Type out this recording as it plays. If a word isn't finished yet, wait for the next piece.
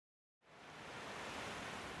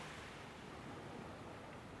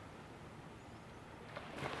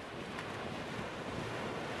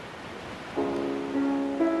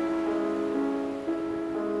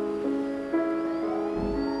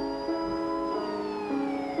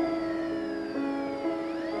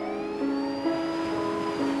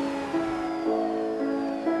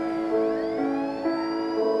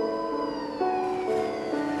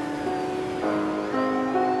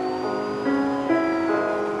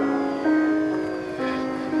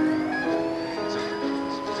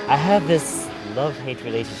I have this love-hate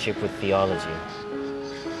relationship with theology.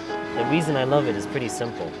 The reason I love it is pretty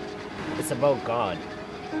simple. It's about God.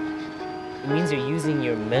 It means you're using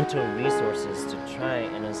your mental resources to try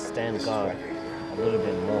and understand God a little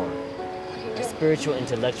bit more. A spiritual,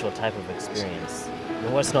 intellectual type of experience.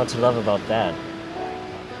 And what's not to love about that?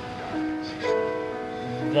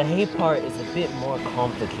 The hate part is a bit more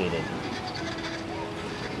complicated.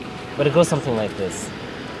 But it goes something like this.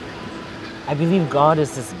 I believe God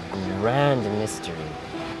is this grand mystery.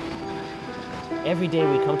 Every day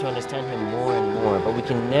we come to understand Him more and more, but we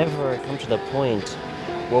can never come to the point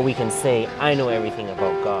where we can say, I know everything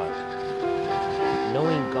about God.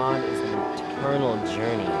 Knowing God is an eternal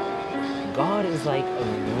journey. God is like a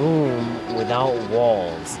room without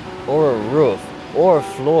walls, or a roof, or a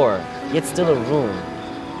floor, yet still a room.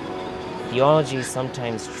 Theology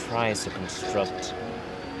sometimes tries to construct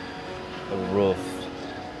a roof,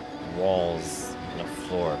 walls, and a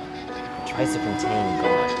floor. It tries to contain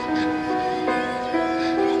God.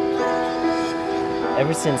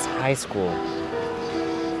 Ever since high school,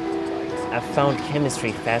 I've found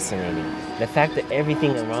chemistry fascinating. The fact that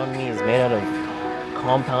everything around me is made out of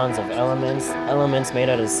compounds of elements, elements made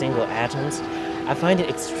out of single atoms, I find it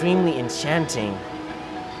extremely enchanting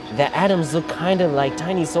that atoms look kind of like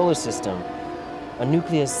tiny solar system. A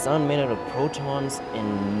nucleus sun made out of protons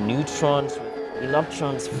and neutrons with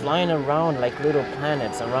electrons flying around like little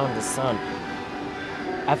planets around the sun.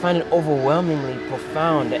 I find it overwhelmingly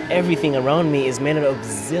profound that everything around me is made out of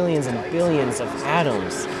zillions and billions of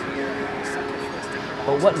atoms.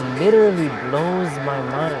 But what literally blows my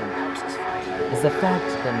mind is the fact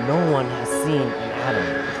that no one has seen an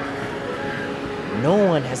atom. No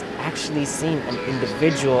one has actually seen an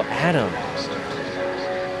individual atom.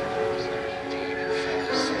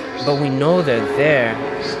 But we know they're there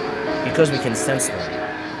because we can sense them.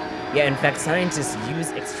 Yeah, in fact, scientists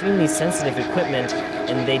use extremely sensitive equipment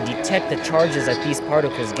and they detect the charges that these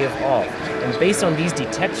particles give off. And based on these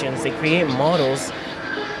detections, they create models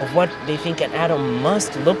of what they think an atom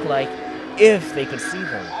must look like if they could see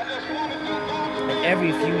them. And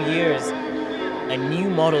every few years, a new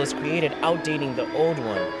model is created, outdating the old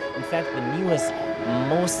one. In fact, the newest,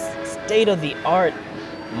 most state-of-the-art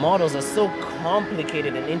models are so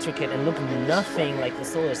complicated and intricate and look nothing like the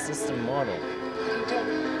solar system model.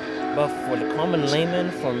 But for the common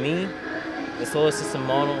layman, for me, the solar system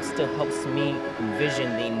model still helps me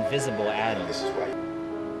envision the invisible atom.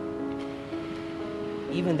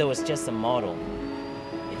 Even though it's just a model,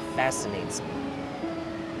 it fascinates me.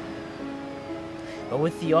 But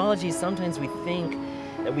with theology, sometimes we think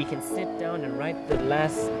that we can sit down and write the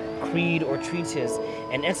last creed or treatise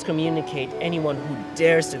and excommunicate anyone who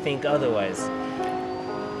dares to think otherwise.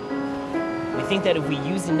 We think that if we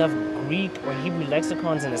use enough Greek or Hebrew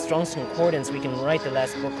lexicons and a Strong's Concordance, we can write the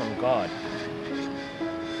last book on God.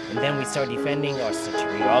 And then we start defending our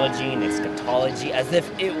soteriology and eschatology as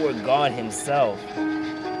if it were God Himself.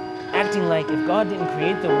 Acting like if God didn't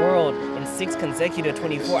create the world in 6 consecutive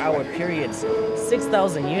 24-hour periods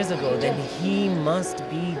 6,000 years ago, then He must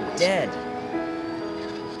be dead.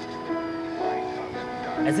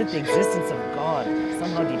 As if the existence of God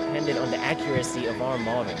somehow depended on the accuracy of our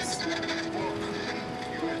models.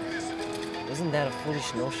 Isn't that a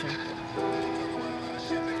foolish notion?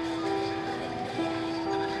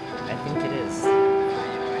 I think it is.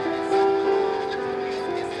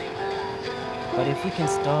 But if we can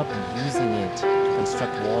stop using it to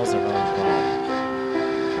construct walls around God,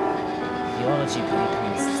 theology could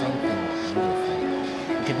become something beautiful.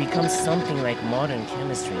 It could become something like modern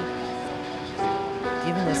chemistry,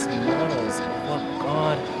 giving us models of what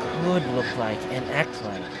God could look like and act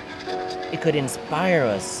like. It could inspire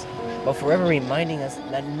us, but forever reminding us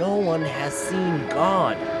that no one has seen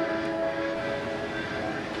God.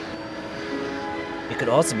 It could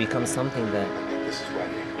also become something that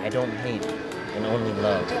I don't hate and only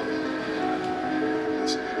love.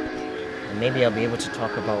 And maybe I'll be able to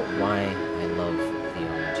talk about why I love